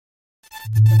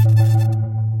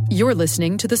You're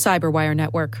listening to the Cyberwire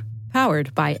Network,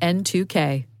 powered by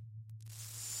N2K.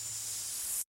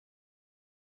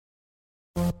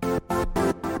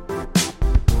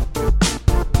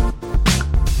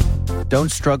 Don't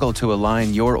struggle to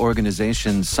align your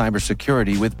organization's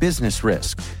cybersecurity with business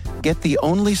risk. Get the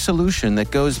only solution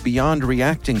that goes beyond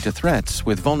reacting to threats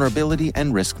with vulnerability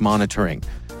and risk monitoring.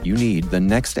 You need the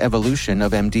next evolution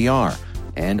of MDR,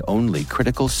 and only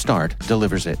Critical Start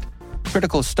delivers it.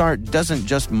 Critical Start doesn't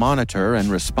just monitor and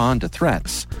respond to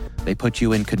threats. They put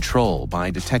you in control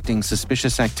by detecting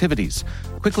suspicious activities,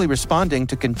 quickly responding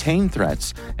to contain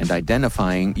threats, and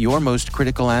identifying your most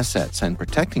critical assets and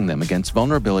protecting them against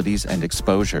vulnerabilities and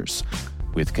exposures.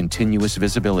 With continuous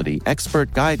visibility,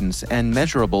 expert guidance, and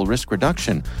measurable risk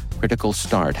reduction, Critical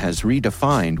Start has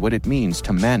redefined what it means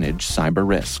to manage cyber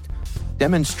risk.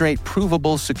 Demonstrate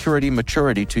provable security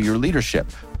maturity to your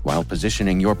leadership while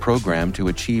positioning your program to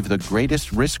achieve the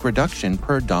greatest risk reduction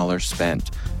per dollar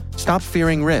spent. Stop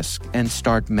fearing risk and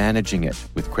start managing it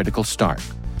with Critical Start.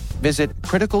 Visit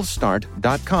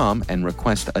criticalstart.com and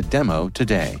request a demo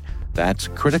today. That's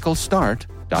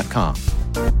criticalstart.com.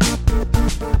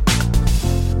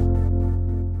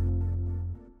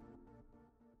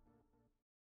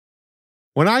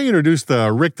 When I introduced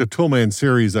the Rick the Toolman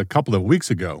series a couple of weeks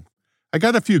ago, I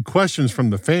got a few questions from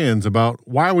the fans about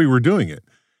why we were doing it.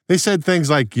 They said things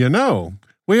like,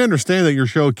 we understand that your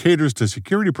show caters to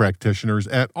security practitioners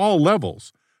at all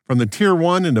levels, from the Tier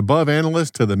 1 and above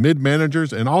analysts to the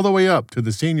mid-managers and all the way up to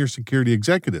the senior security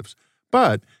executives.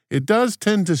 But it does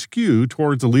tend to skew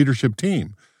towards the leadership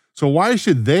team. So why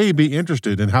should they be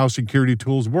interested in how security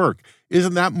tools work?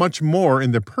 Isn't that much more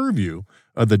in the purview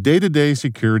of the day-to-day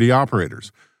security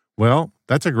operators? Well,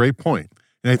 that's a great point.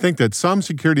 And I think that some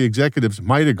security executives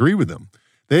might agree with them.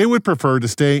 They would prefer to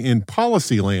stay in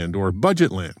policy land or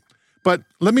budget land. But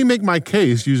let me make my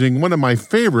case using one of my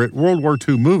favorite World War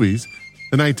II movies,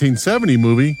 the 1970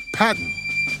 movie Patton.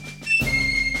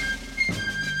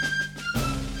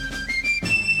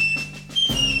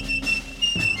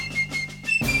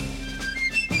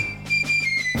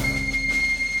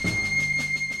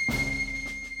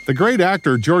 The great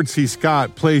actor George C.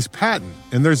 Scott plays Patton,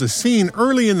 and there's a scene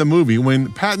early in the movie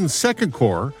when Patton's Second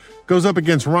Corps goes up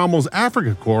against Rommel's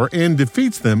Afrika Corps and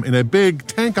defeats them in a big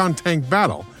tank-on-tank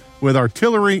battle with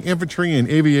artillery, infantry, and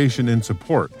aviation in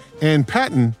support. And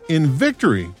Patton, in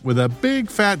victory, with a big,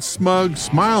 fat, smug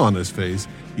smile on his face,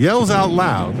 yells out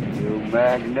loud, "You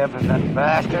magnificent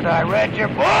bastard, I read your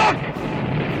book!"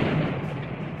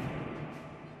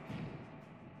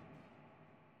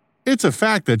 It's a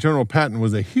fact that General Patton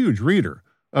was a huge reader,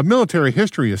 of military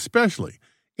history especially,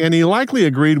 and he likely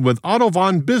agreed with Otto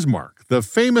von Bismarck, the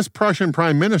famous Prussian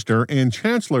prime minister and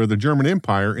chancellor of the German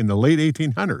Empire in the late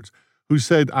 1800s, who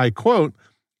said, I quote,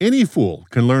 "Any fool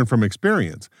can learn from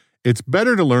experience. It's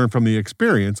better to learn from the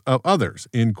experience of others,"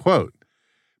 end quote.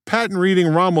 Patton reading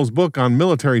Rommel's book on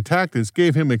military tactics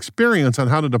gave him experience on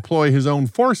how to deploy his own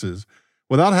forces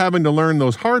without having to learn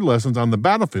those hard lessons on the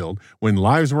battlefield when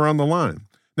lives were on the line.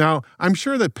 Now, I'm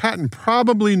sure that Patton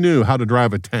probably knew how to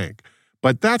drive a tank,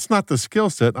 but that's not the skill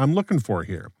set I'm looking for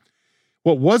here.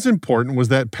 What was important was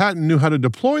that Patton knew how to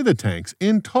deploy the tanks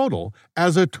in total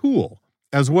as a tool,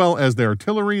 as well as the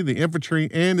artillery, the infantry,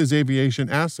 and his aviation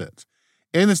assets.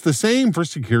 And it's the same for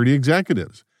security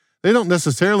executives. They don't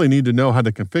necessarily need to know how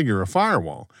to configure a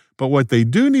firewall, but what they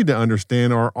do need to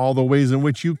understand are all the ways in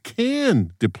which you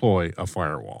can deploy a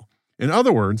firewall. In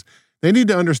other words, they need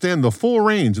to understand the full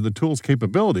range of the tool's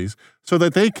capabilities so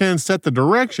that they can set the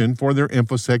direction for their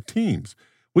InfoSec teams.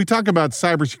 We talk about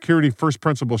cybersecurity first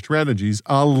principle strategies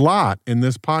a lot in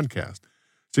this podcast.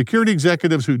 Security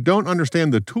executives who don't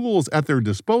understand the tools at their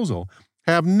disposal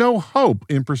have no hope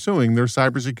in pursuing their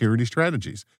cybersecurity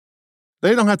strategies.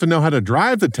 They don't have to know how to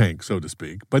drive the tank, so to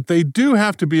speak, but they do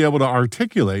have to be able to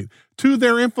articulate to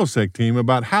their InfoSec team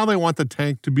about how they want the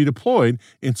tank to be deployed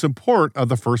in support of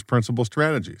the first principle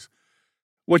strategies.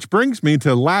 Which brings me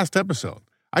to last episode.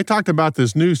 I talked about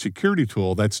this new security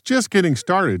tool that's just getting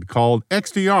started called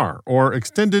XDR, or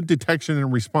Extended Detection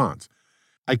and Response.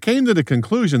 I came to the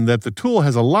conclusion that the tool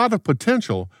has a lot of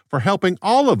potential for helping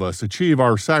all of us achieve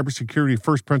our cybersecurity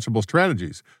first principle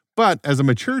strategies, but as a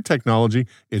mature technology,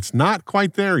 it's not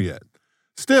quite there yet.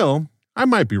 Still, I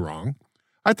might be wrong.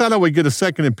 I thought I would get a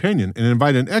second opinion and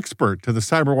invite an expert to the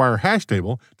CyberWire hash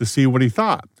table to see what he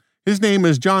thought. His name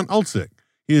is John Ulcik.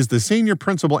 He is the Senior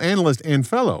Principal Analyst and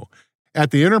Fellow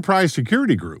at the Enterprise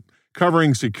Security Group,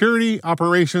 covering security,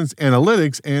 operations,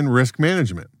 analytics, and risk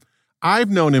management. I've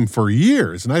known him for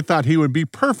years, and I thought he would be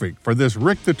perfect for this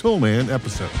Rick the Toolman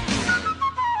episode.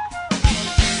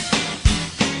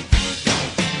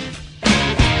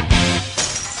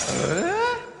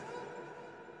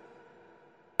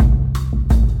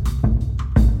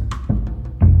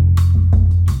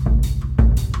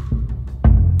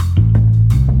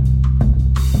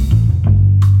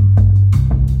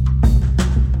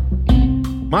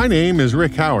 My name is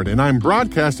Rick Howard, and I'm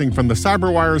broadcasting from the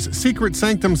CyberWire's Secret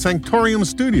Sanctum Sanctorium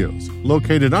studios,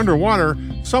 located underwater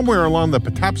somewhere along the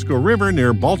Patapsco River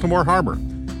near Baltimore Harbor.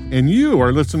 And you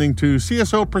are listening to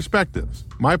CSO Perspectives,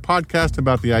 my podcast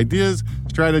about the ideas,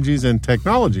 strategies, and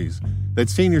technologies that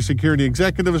senior security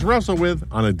executives wrestle with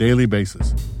on a daily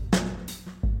basis.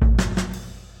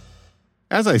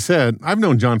 As I said, I've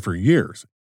known John for years.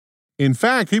 In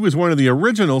fact, he was one of the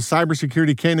original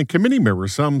Cybersecurity Canon committee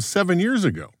members some 7 years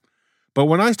ago. But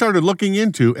when I started looking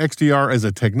into XDR as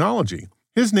a technology,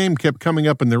 his name kept coming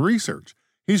up in the research.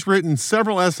 He's written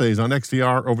several essays on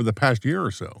XDR over the past year or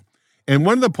so. And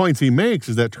one of the points he makes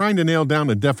is that trying to nail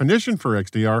down a definition for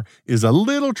XDR is a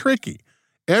little tricky.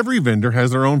 Every vendor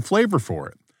has their own flavor for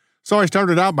it. So I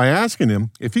started out by asking him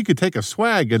if he could take a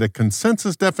swag at a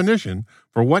consensus definition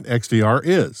for what XDR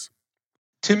is.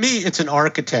 To me, it's an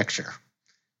architecture,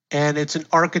 and it's an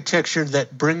architecture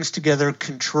that brings together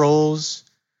controls,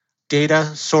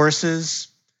 data sources,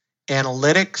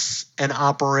 analytics, and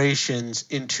operations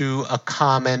into a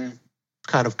common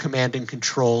kind of command and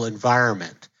control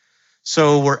environment.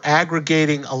 So we're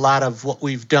aggregating a lot of what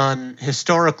we've done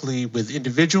historically with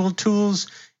individual tools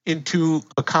into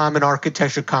a common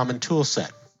architecture, common tool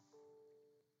set.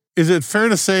 Is it fair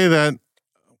to say that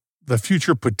the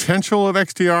future potential of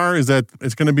XDR is that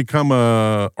it's going to become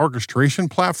a orchestration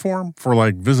platform for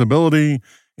like visibility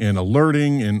and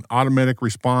alerting and automatic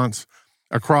response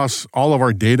across all of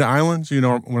our data islands? You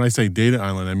know, when I say data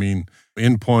island, I mean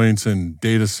endpoints and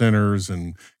data centers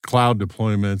and cloud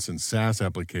deployments and SaaS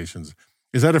applications.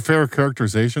 Is that a fair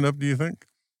characterization of, do you think?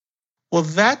 Well,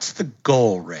 that's the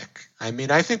goal, Rick. I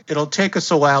mean, I think it'll take us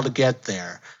a while to get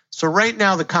there. So right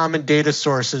now, the common data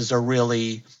sources are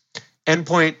really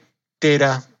endpoint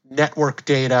data, network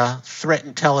data, threat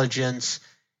intelligence,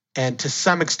 and to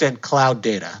some extent, cloud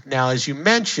data. Now, as you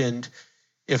mentioned,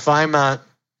 if I'm a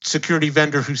security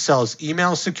vendor who sells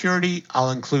email security, I'll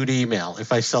include email.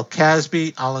 If I sell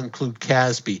CASB, I'll include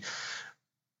CASB.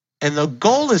 And the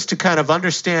goal is to kind of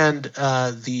understand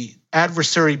the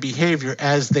adversary behavior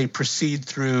as they proceed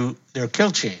through their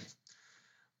kill chain.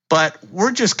 But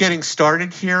we're just getting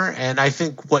started here, and I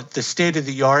think what the state of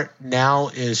the art now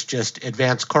is just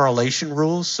advanced correlation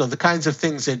rules. So the kinds of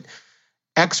things that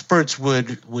experts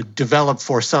would develop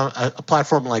for a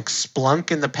platform like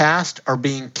Splunk in the past are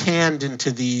being canned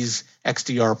into these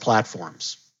XDR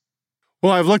platforms.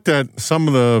 Well, I've looked at some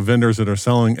of the vendors that are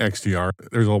selling XDR.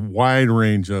 There's a wide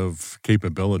range of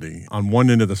capability. On one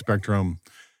end of the spectrum,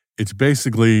 it's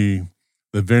basically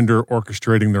the vendor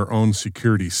orchestrating their own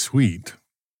security suite.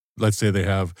 Let's say they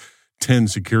have 10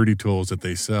 security tools that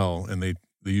they sell, and they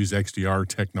use XDR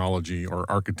technology or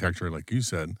architecture, like you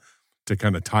said, to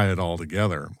kind of tie it all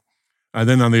together. And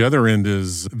then on the other end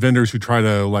is vendors who try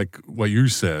to, like what you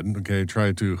said,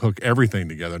 try to hook everything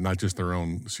together, not just their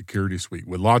own security suite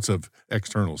with lots of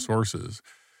external sources.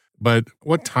 But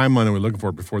what timeline are we looking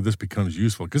for before this becomes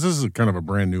useful? Because this is kind of a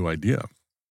brand new idea.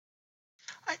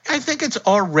 I think it's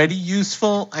already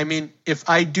useful. I mean, if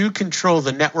I do control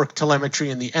the network telemetry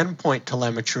and the endpoint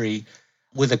telemetry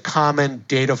with a common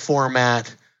data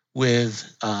format,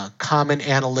 with common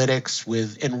analytics,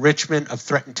 with enrichment of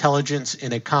threat intelligence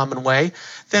in a common way,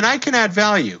 then I can add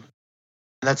value.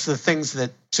 That's the things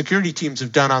that security teams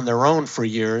have done on their own for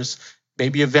years.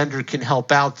 Maybe a vendor can help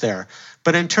out there.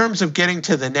 But in terms of getting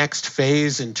to the next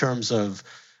phase, in terms of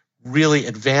really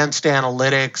advanced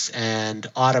analytics and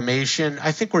automation,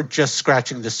 I think we're just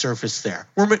scratching the surface there.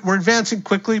 We're advancing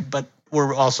quickly, but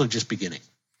we're also just beginning.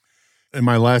 In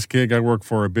my last gig, I worked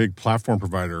for a big platform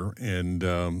provider, and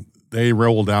they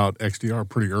rolled out XDR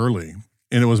pretty early.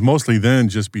 And it was mostly then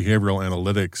just behavioral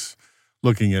analytics,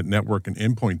 looking at network and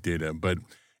endpoint data. But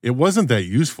it wasn't that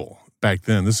useful back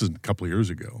then. This is a couple of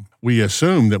years ago. We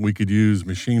assumed that we could use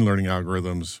machine learning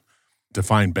algorithms to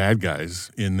find bad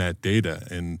guys in that data.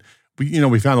 And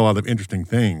we found a lot of interesting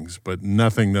things, but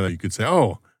nothing that you could say,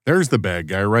 oh, there's the bad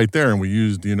guy right there. And we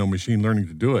used, machine learning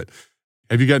to do it.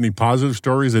 Have you got any positive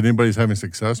stories that anybody's having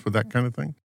success with that kind of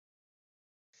thing?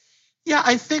 Yeah,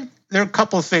 I think there are a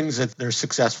couple of things that they're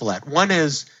successful at. One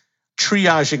is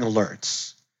triaging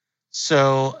alerts.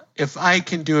 So if I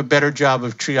can do a better job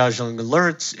of triaging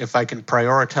alerts, if I can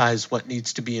prioritize what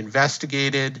needs to be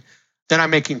investigated, then I'm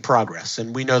making progress.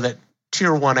 And we know that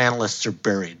tier one analysts are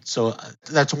buried. So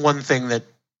that's one thing that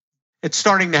it's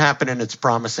starting to happen and it's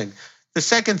promising. The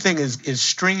second thing is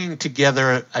stringing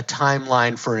together a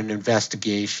timeline for an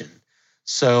investigation.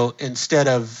 So instead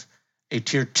of a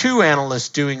tier two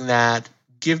analyst doing that,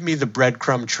 give me the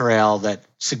breadcrumb trail that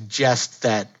suggests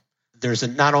that there's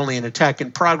not only an attack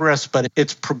in progress, but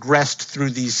it's progressed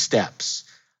through these steps.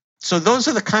 So those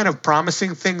are the kind of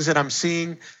promising things that I'm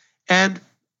seeing. And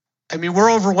I mean,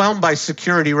 we're overwhelmed by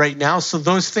security right now, so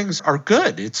those things are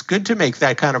good. It's good to make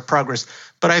that kind of progress.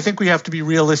 But I think we have to be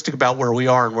realistic about where we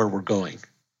are and where we're going.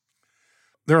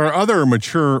 There are other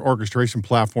mature orchestration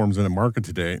platforms in the market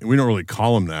today. We don't really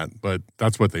call them that, but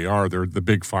that's what they are. They're the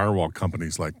big firewall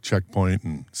companies like Check Point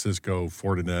and Cisco,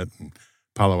 Fortinet, and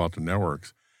Palo Alto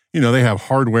Networks. They have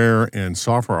hardware and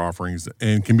software offerings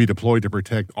and can be deployed to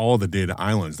protect all of the data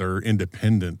islands. They're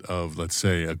independent of, let's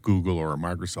say, a Google or a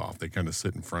Microsoft. They kind of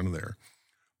sit in front of there.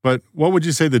 But what would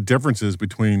you say the difference is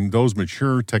between those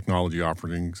mature technology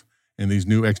offerings and these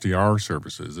new XDR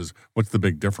services? What's the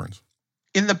big difference?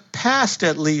 In the past,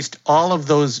 at least, all of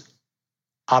those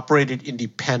operated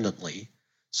independently.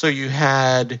 So you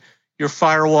had your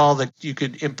firewall that you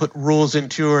could input rules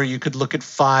into, or you could look at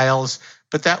files.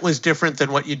 But that was different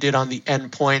than what you did on the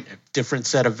endpoint, a different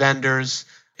set of vendors.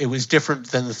 It was different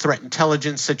than the threat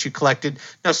intelligence that you collected.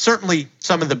 Now, certainly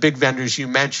some of the big vendors you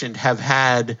mentioned have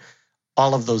had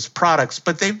all of those products,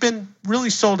 but they've been really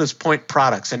sold as point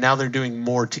products, and now they're doing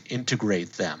more to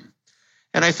integrate them.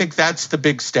 And I think that's the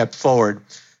big step forward.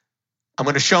 I'm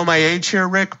going to show my age here,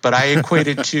 Rick, but I equate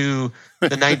it to the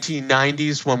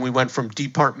 1990s when we went from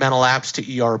departmental apps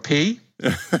to ERP.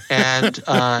 And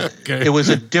Okay. It was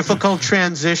a difficult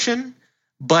transition,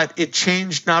 but it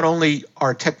changed not only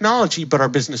our technology, but our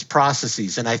business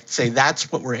processes. And I'd say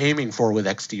that's what we're aiming for with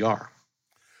XDR.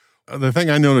 The thing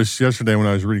I noticed yesterday when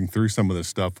I was reading through some of this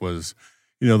stuff was,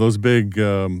 those big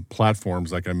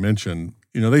platforms, like I mentioned,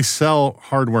 they sell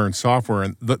hardware and software,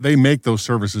 and they make those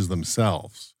services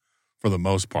themselves for the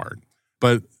most part.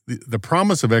 But the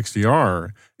promise of XDR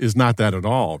is not that at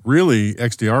all. Really,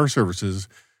 XDR services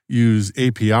use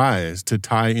APIs to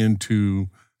tie into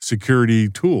security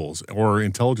tools or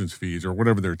intelligence feeds or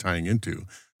whatever they're tying into.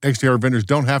 XDR vendors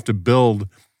don't have to build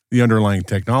the underlying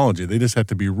technology. They just have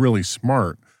to be really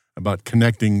smart about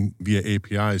connecting via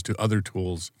APIs to other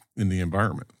tools in the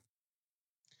environment.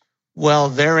 Well,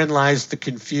 therein lies the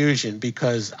confusion,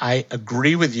 because I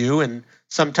agree with you, and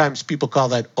sometimes people call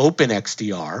that open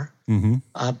XDR. Mm-hmm.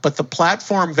 But the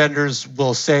platform vendors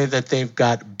will say that they've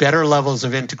got better levels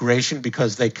of integration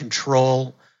because they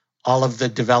control all of the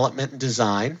development and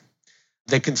design.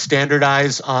 They can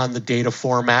standardize on the data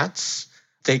formats.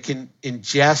 They can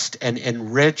ingest and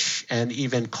enrich and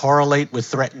even correlate with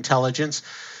threat intelligence.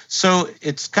 So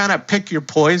it's kind of pick your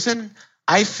poison.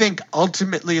 I think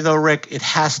ultimately, though, Rick, it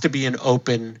has to be an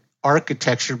open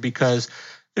architecture because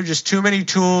there are just too many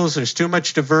tools. There's too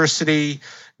much diversity.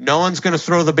 No one's going to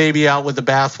throw the baby out with the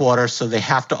bathwater, so they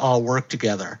have to all work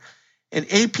together. And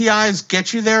APIs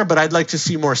get you there, but I'd like to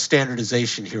see more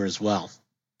standardization here as well.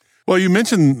 Well, you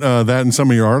mentioned that in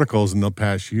some of your articles in the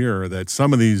past year, that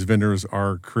some of these vendors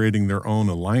are creating their own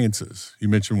alliances. You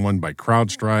mentioned one by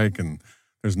CrowdStrike, and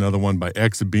there's another one by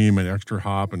Exabeam and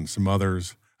ExtraHop and some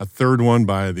others. A third one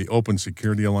by the Open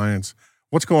Security Alliance.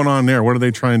 What's going on there? What are they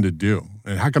trying to do?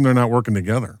 And how come they're not working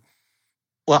together?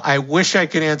 Well, I wish I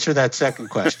could answer that second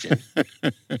question.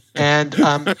 and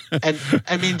I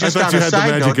mean, just I thought on you a had side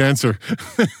the magic note, answer.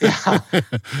 yeah,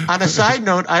 on a side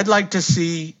note, I'd like to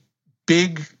see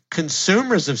big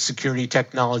consumers of security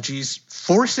technologies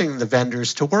forcing the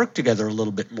vendors to work together a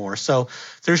little bit more. So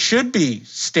there should be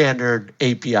standard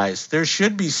APIs. There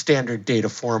should be standard data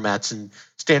formats and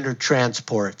standard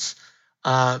transports.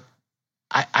 I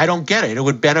don't get it. It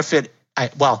would benefit.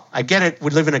 I get it.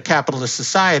 We live in a capitalist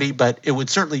society, but it would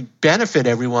certainly benefit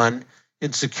everyone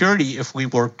in security if we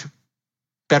worked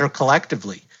better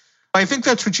collectively. I think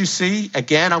that's what you see.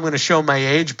 Again, I'm going to show my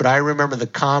age, but I remember the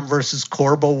COM versus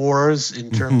Corbo wars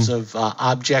in terms of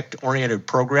object-oriented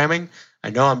programming. I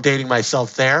know I'm dating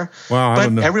myself there, Wow,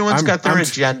 but everyone's got their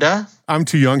agenda. I'm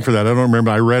too young for that. I don't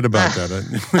remember. I read about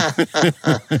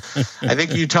that. I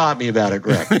think you taught me about it,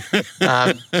 Rick.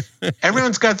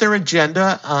 Everyone's got their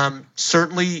agenda.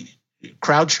 Certainly,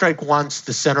 CrowdStrike wants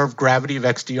the center of gravity of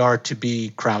XDR to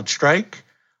be CrowdStrike.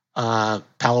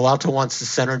 Palo Alto wants the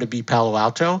center to be Palo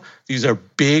Alto. These are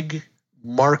big,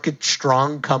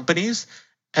 market-strong companies,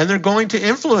 and they're going to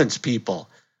influence people.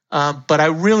 But I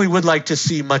really would like to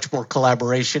see much more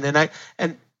collaboration,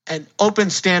 and open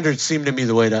standards seem to me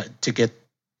the way to get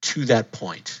to that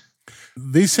point.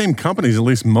 These same companies, at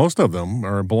least most of them,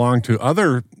 belong to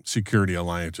other security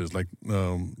alliances, like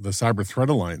the Cyber Threat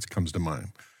Alliance comes to mind,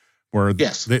 where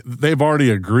yes. they've already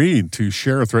agreed to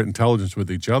share threat intelligence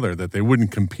with each other, that they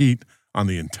wouldn't compete on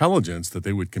the intelligence, that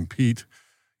they would compete,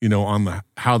 on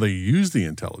how they use the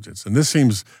intelligence. And this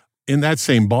seems in that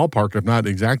same ballpark, if not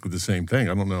exactly the same thing.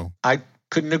 I don't know. I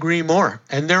couldn't agree more.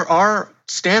 And there are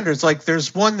standards, like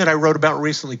there's one that I wrote about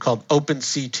recently called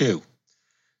OpenC2.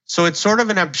 So it's sort of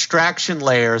an abstraction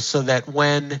layer so that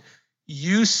when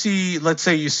you see, let's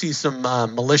say you see some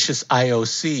malicious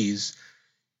IOCs,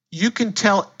 you can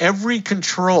tell every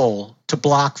control to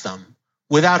block them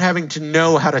without having to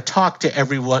know how to talk to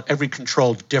every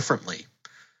control differently.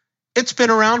 It's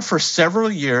been around for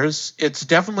several years. It's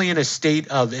definitely in a state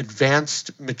of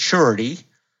advanced maturity,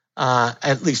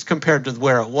 at least compared to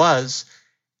where it was.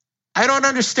 I don't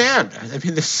understand. I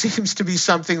mean, this seems to be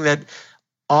something that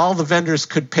all the vendors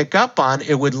could pick up on.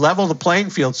 It would level the playing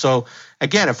field. So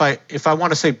again, if I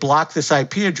want to say block this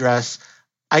IP address,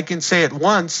 I can say it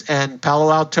once, and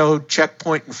Palo Alto, Check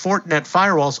Point, and Fortinet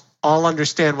firewalls all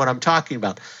understand what I'm talking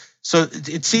about. So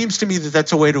it seems to me that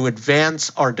that's a way to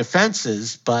advance our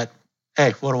defenses, but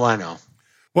hey, what do I know?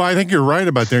 Well, I think you're right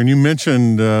about there. And you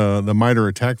mentioned the MITRE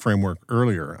ATT&CK framework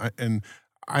earlier.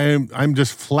 I'm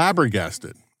just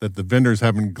flabbergasted that the vendors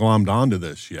haven't glommed onto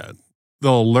this yet.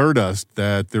 They'll alert us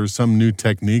that there's some new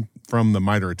technique from the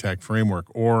MITRE ATT&CK framework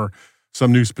or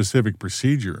some new specific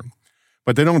procedure,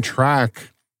 but they don't track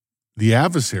the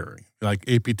adversary, like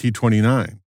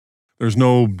APT29. There's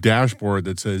no dashboard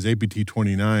that says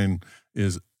APT29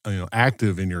 is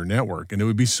active in your network, and it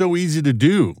would be so easy to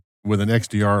do with an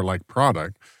XDR-like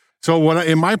product. So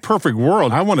in my perfect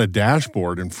world, I want a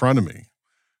dashboard in front of me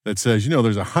that says,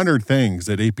 there's 100 things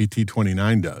that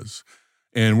APT29 does,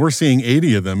 and we're seeing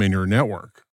 80 of them in your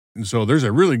network. And so there's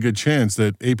a really good chance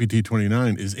that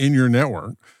APT29 is in your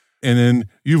network, and then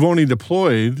you've only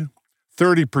deployed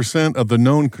 30% of the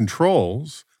known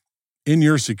controls in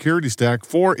your security stack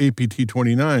for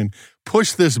APT29.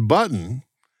 Push this button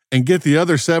and get the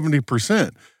other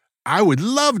 70%. I would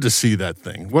love to see that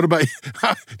thing. What about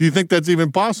you? Do you think that's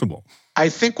even possible? I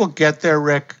think we'll get there,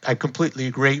 Rick. I completely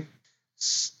agree.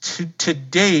 To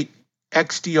date,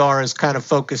 XDR is kind of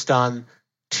focused on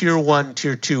tier 1,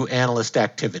 tier 2 analyst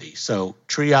activity. So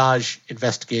triage,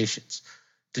 investigations.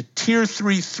 The tier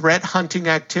 3 threat hunting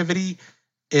activity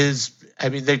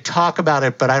they talk about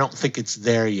it, but I don't think it's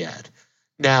there yet.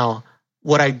 Now,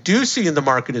 what I do see in the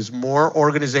market is more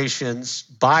organizations,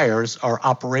 buyers, are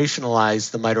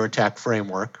operationalize the MITRE ATT&CK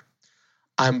framework.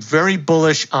 I'm very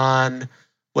bullish on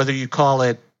whether you call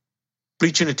it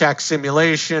breach and attack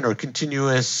simulation or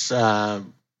continuous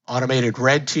automated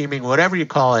red teaming, whatever you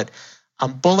call it.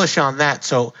 I'm bullish on that.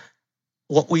 So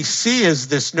what we see is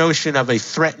this notion of a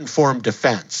threat-informed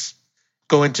defense.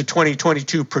 Go into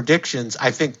 2022 predictions.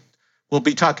 I think we'll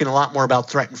be talking a lot more about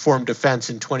threat-informed defense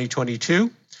in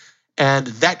 2022. And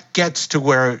that gets to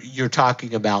where you're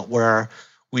talking about, where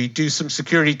we do some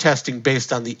security testing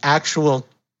based on the actual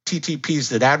TTPs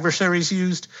that adversaries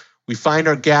used. We find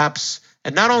our gaps,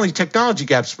 and not only technology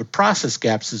gaps, but process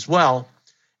gaps as well.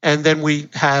 And then we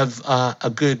have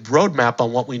a good roadmap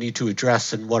on what we need to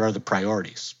address and what are the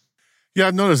priorities. Yeah,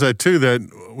 I've noticed that too, that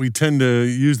we tend to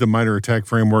use the MITRE ATT&CK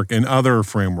framework and other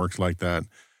frameworks like that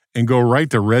and go right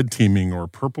to red teaming or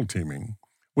purple teaming,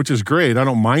 which is great. I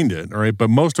don't mind it, all right? But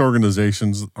most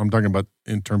organizations, I'm talking about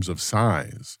in terms of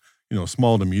size,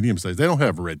 small to medium size, they don't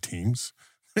have red teams.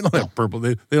 They don't have purple.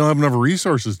 They don't have enough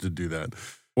resources to do that.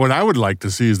 What I would like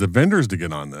to see is the vendors to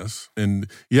get on this. And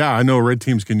yeah, I know red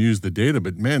teams can use the data,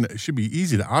 but man, it should be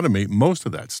easy to automate most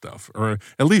of that stuff, or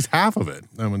at least half of it.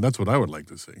 I mean, that's what I would like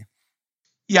to see.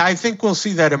 Yeah, I think we'll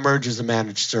see that emerge as a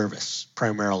managed service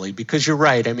primarily, because you're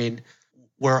right. I mean,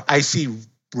 where I see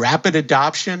rapid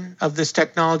adoption of this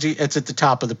technology, it's at the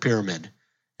top of the pyramid.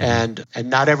 And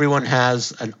not everyone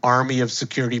has an army of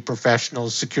security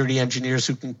professionals, security engineers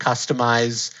who can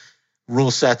customize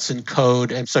rule sets and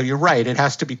code. And so you're right, it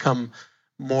has to become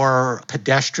more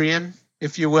pedestrian,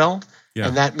 if you will. Yeah.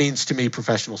 And that means to me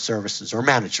professional services or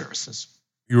managed services.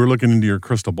 You were looking into your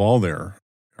crystal ball there.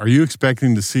 Are you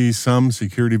expecting to see some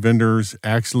security vendors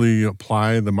actually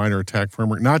apply the MITRE ATT&CK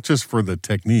framework, not just for the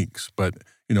techniques, but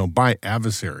by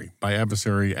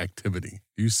adversary activity?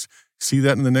 Do you see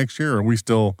that in the next year, or are we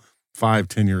still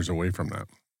 5-10 years away from that?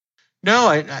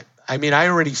 No, I mean, I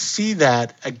already see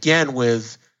that again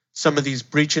with some of these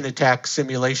breach and attack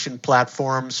simulation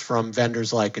platforms from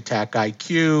vendors like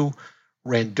AttackIQ,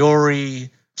 Randori,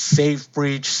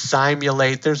 SafeBreach,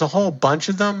 Simulate. There's a whole bunch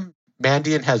of them.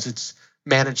 Mandiant has its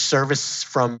managed service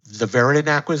from the Veridian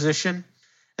acquisition.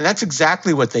 And that's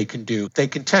exactly what they can do. They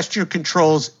can test your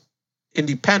controls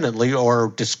independently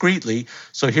or discretely.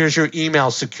 So here's your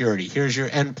email security, here's your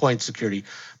endpoint security.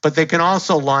 But they can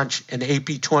also launch an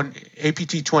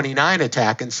APT29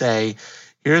 attack and say,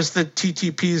 here's the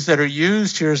TTPs that are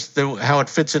used, here's how it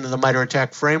fits into the MITRE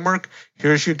ATT&CK framework,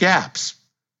 here's your gaps.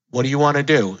 What do you want to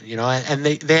do? And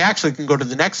they actually can go to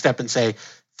the next step and say,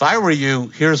 if I were you,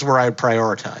 here's where I'd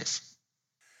prioritize.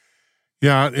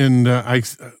 Yeah, and I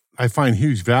I find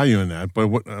huge value in that.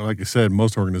 But like I said,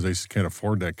 most organizations can't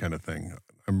afford that kind of thing.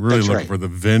 I'm really looking for the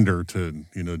vendor to,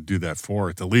 do that for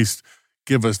it. At least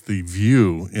give us the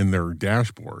view in their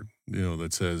dashboard,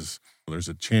 that says there's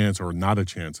a chance or not a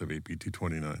chance of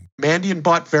AP229. Mandiant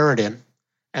bought Veridin,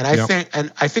 and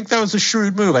I think that was a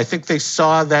shrewd move. I think they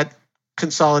saw that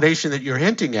consolidation that you're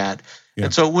hinting at,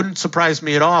 and so it wouldn't surprise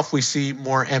me at all if we see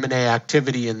more M&A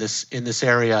activity in this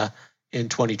area in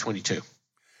 2022.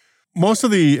 Most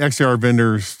of the XDR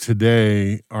vendors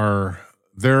today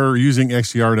they're using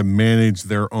XDR to manage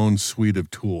their own suite of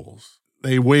tools.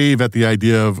 They wave at the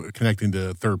idea of connecting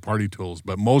to third-party tools,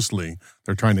 but mostly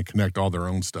they're trying to connect all their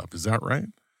own stuff. Is that right?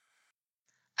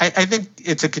 I think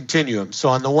it's a continuum. So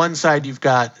on the one side, you've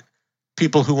got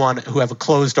people who have a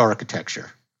closed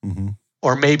architecture,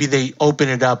 or maybe they open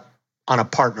it up on a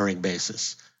partnering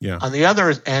basis. Yeah. On the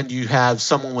other end, you have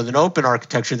someone with an open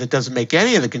architecture that doesn't make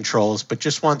any of the controls, but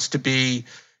just wants to be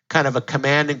kind of a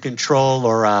command and control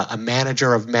or a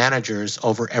manager of managers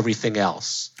over everything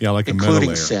else, like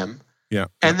including SIEM. Yeah.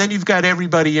 And then you've got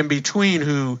everybody in between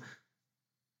who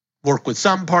work with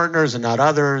some partners and not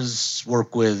others,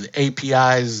 work with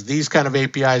APIs, these kind of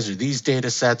APIs or these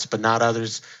data sets, but not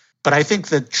others. But I think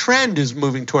the trend is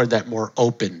moving toward that more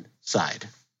open side.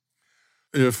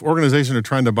 If organizations are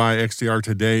trying to buy XDR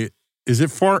today, is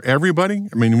it for everybody?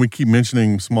 I mean, we keep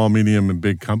mentioning small, medium, and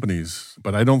big companies,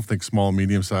 but I don't think small,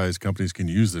 medium-sized companies can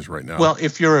use this right now. Well,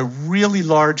 if you're a really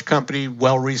large company,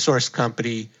 well-resourced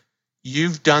company,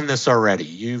 you've done this already.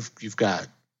 You've got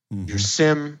your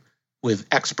SIEM with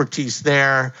expertise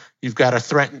there. You've got a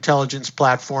threat intelligence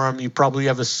platform. You probably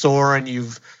have a SOAR, and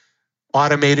you've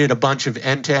automated a bunch of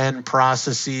end-to-end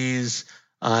processes.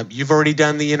 You've already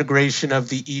done the integration of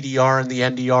the EDR and the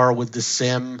NDR with the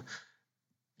SIEM.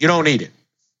 You don't need it.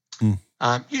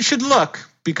 You should look,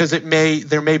 because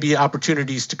there may be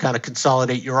opportunities to kind of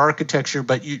consolidate your architecture,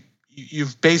 but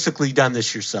you've basically done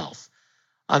this yourself.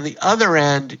 On the other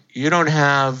end, you don't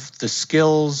have the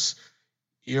skills.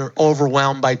 You're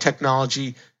overwhelmed by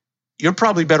technology. You're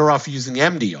probably better off using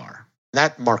MDR.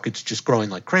 That market's just growing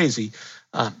like crazy.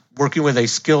 Working with a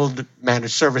skilled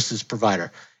managed services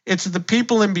provider. It's the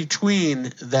people in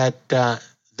between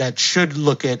that should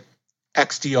look at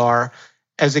XDR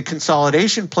as a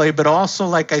consolidation play, but also,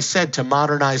 like I said, to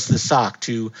modernize the SOC,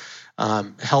 to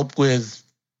help with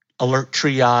alert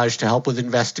triage, to help with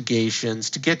investigations,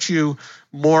 to get you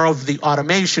more of the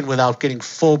automation without getting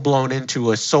full-blown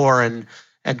into a SOAR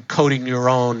and coding your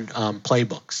own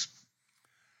playbooks.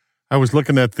 I was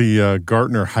looking at the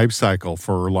Gartner hype cycle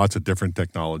for lots of different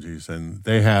technologies, and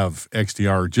they have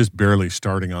XDR just barely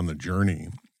starting on the journey.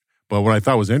 But what I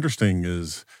thought was interesting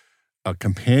is a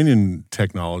companion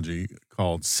technology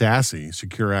called SASE,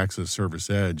 Secure Access Service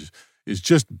Edge, is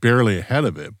just barely ahead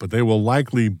of it, but they will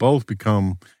likely both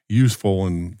become useful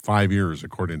in 5 years,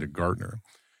 according to Gartner.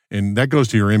 And that goes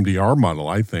to your MDR model,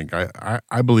 I think.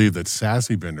 I believe that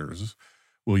SASE vendors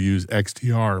will use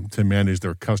XDR to manage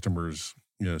their customers'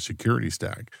 security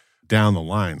stack down the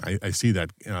line. I see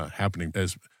that happening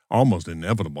as almost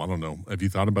inevitable. I don't know. Have you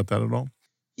thought about that at all?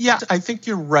 Yeah, I think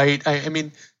you're right. I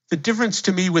mean, the difference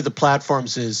to me with the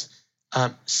platforms is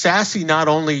SASE not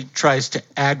only tries to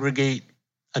aggregate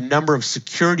a number of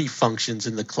security functions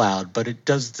in the cloud, but it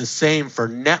does the same for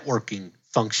networking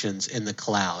functions in the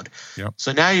cloud. Yep.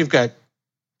 So now you've got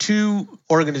two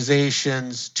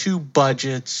organizations, two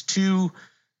budgets, two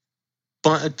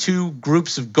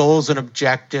groups of goals and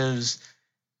objectives.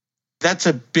 That's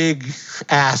a big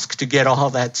ask to get all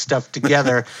that stuff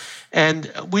together.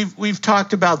 And we've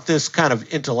talked about this kind of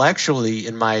intellectually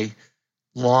in my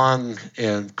long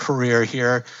career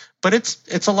here, but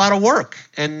it's a lot of work,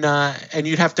 and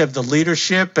you'd have to have the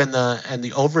leadership and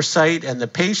the oversight and the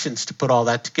patience to put all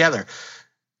that together.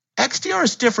 XDR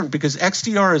is different because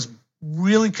XDR is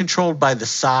really controlled by the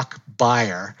SOC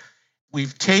buyer.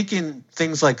 We've taken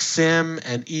things like SIEM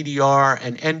and EDR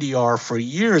and NDR for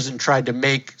years and tried to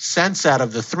make sense out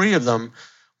of the three of them.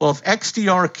 Well, if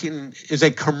XDR is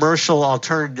a commercial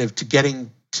alternative to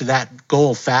getting to that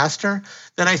goal faster,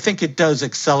 then I think it does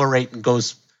accelerate and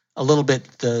goes a little bit,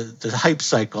 the hype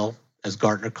cycle, as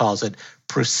Gartner calls it,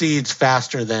 proceeds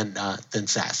faster than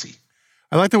SASE.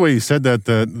 I like the way you said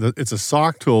that it's a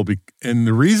SOC tool, and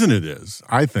the reason it is,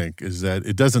 I think, is that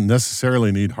it doesn't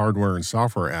necessarily need hardware and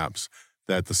software apps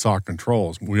that the SOC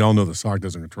controls. We all know the SOC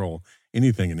doesn't control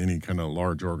anything in any kind of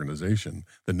large organization.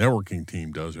 The networking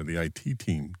team does, or the IT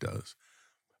team does.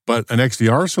 But an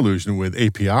XDR solution with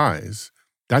APIs,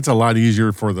 that's a lot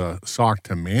easier for the SOC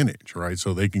to manage, right?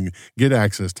 So they can get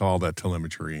access to all that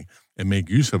telemetry and make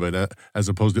use of it as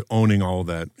opposed to owning all of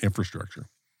that infrastructure.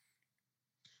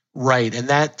 Right. And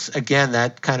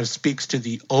that kind of speaks to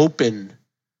the open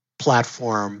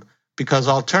platform, because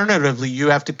alternatively, you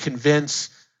have to convince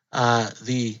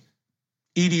the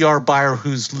EDR buyer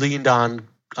who's leaned on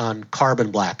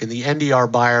Carbon Black and the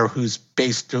NDR buyer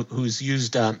who's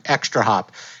used Extra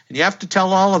Hop. And you have to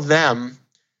tell all of them,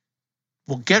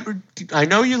 well, I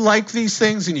know you like these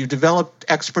things and you've developed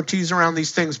expertise around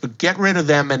these things, but get rid of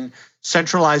them and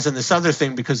centralize in this other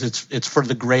thing because it's for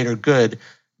the greater good.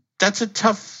 That's a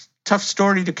tough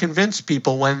story to convince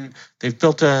people when they've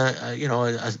built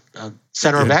a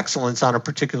center of excellence on a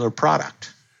particular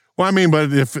product. Well, I mean,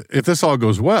 but if this all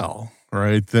goes well,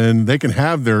 right, then they can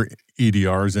have their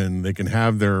EDRs and they can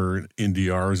have their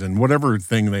NDRs and whatever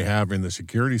thing they have in the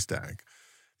security stack.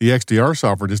 The XDR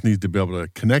software just needs to be able to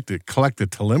connect it, collect the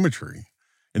telemetry,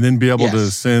 and then be able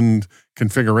to send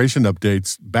configuration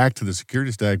updates back to the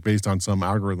security stack based on some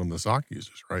algorithm the SOC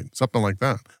uses, right? Something like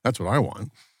that. That's what I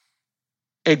want.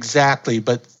 Exactly.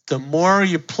 But the more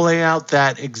you play out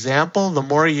that example, the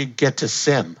more you get to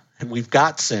SIM. And we've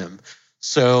got SIM.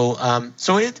 So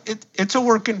it's a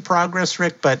work in progress,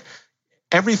 Rick, but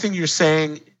everything you're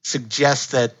saying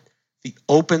suggests that the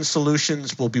open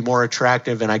solutions will be more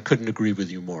attractive, and I couldn't agree with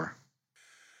you more.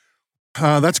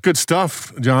 That's good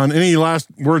stuff, John. Any last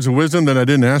words of wisdom that I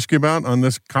didn't ask you about on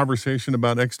this conversation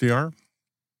about XDR?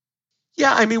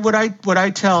 Yeah, I mean, what I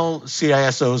tell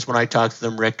CISOs when I talk to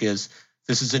them, Rick, is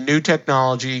this is a new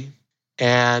technology,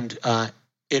 and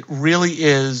it really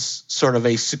is sort of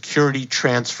a security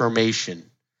transformation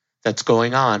that's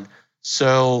going on.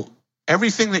 So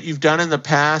everything that you've done in the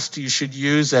past, you should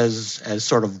use as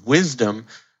sort of wisdom.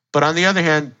 But on the other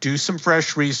hand, do some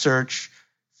fresh research,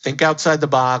 think outside the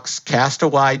box, cast a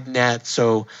wide net.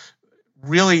 So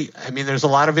really, I mean, there's a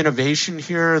lot of innovation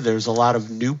here. There's a lot of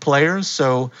new players.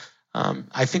 So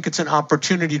I think it's an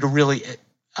opportunity to really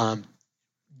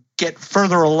get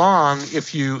further along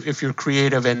if you're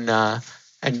creative and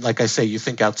like I say, you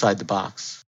think outside the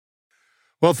box.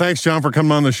 Well, thanks, John, for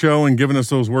coming on the show and giving us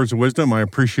those words of wisdom. I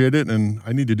appreciate it, and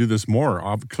I need to do this more.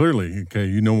 Clearly, okay,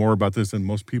 you know more about this than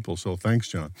most people, so thanks,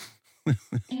 John.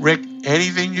 Rick,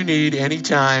 anything you need,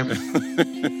 anytime,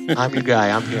 I'm your guy.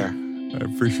 I'm here. I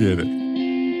appreciate it.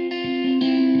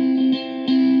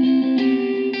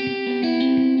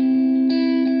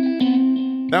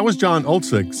 That was John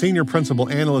Olczyk, Senior Principal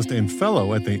Analyst and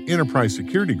Fellow at the Enterprise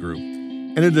Security Group.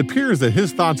 And it appears that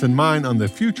his thoughts and mine on the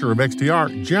future of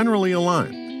XDR generally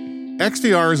align.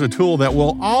 XDR is a tool that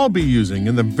we'll all be using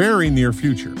in the very near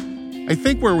future. I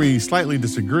think where we slightly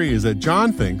disagree is that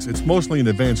John thinks it's mostly an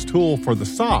advanced tool for the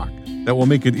SOC that will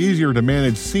make it easier to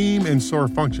manage SIEM and SOAR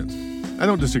functions. I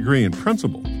don't disagree in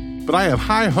principle, but I have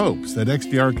high hopes that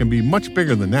XDR can be much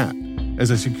bigger than that as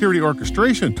a security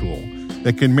orchestration tool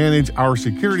that can manage our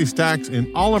security stacks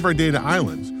in all of our data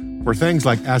islands for things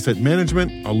like asset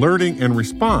management, alerting, and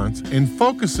response, and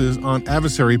focuses on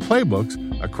adversary playbooks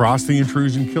across the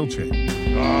intrusion kill chain.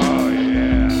 Oh,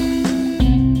 yeah.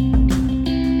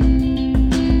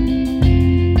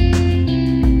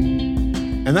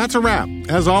 And that's a wrap.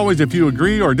 As always, if you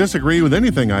agree or disagree with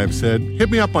anything I have said, hit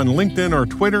me up on LinkedIn or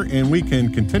Twitter, and we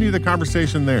can continue the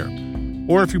conversation there.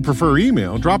 Or if you prefer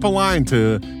email, drop a line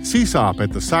to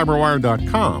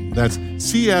csop@thecyberwire.com. That's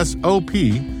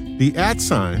CSOP, the @,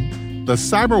 the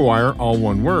cyberwire, all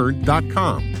one word,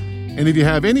 .com. And if you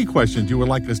have any questions you would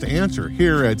like us to answer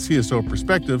here at CSO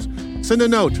Perspectives, send a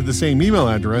note to the same email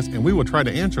address and we will try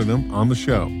to answer them on the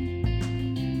show.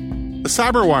 The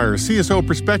Cyberwire CSO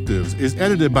Perspectives is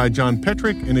edited by John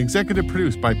Petrick and executive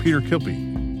produced by Peter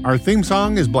Kilpie. Our theme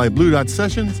song is by Blue Dot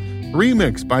Sessions,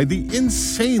 remixed by the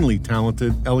insanely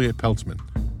talented Elliot Peltzman,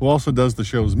 who also does the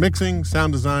show's mixing,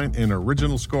 sound design, and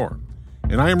original score.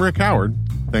 And I am Rick Howard.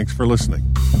 Thanks for listening.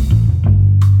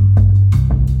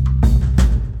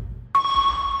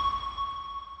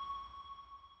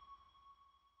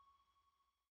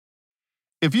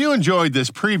 If you enjoyed this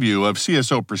preview of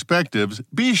CSO Perspectives,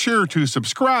 be sure to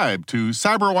subscribe to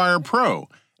CyberWire Pro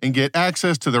and get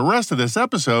access to the rest of this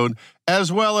episode,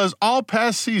 as well as all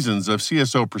past seasons of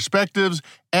CSO Perspectives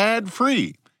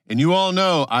ad-free. And you all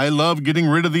know I love getting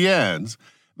rid of the ads.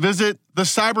 Visit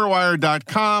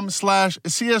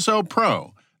thecyberwire.com/CSO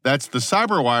Pro. That's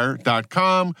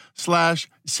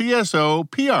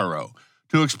thecyberwire.com/CSO PRO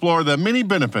to explore the many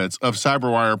benefits of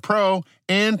CyberWire Pro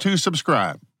and to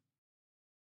subscribe.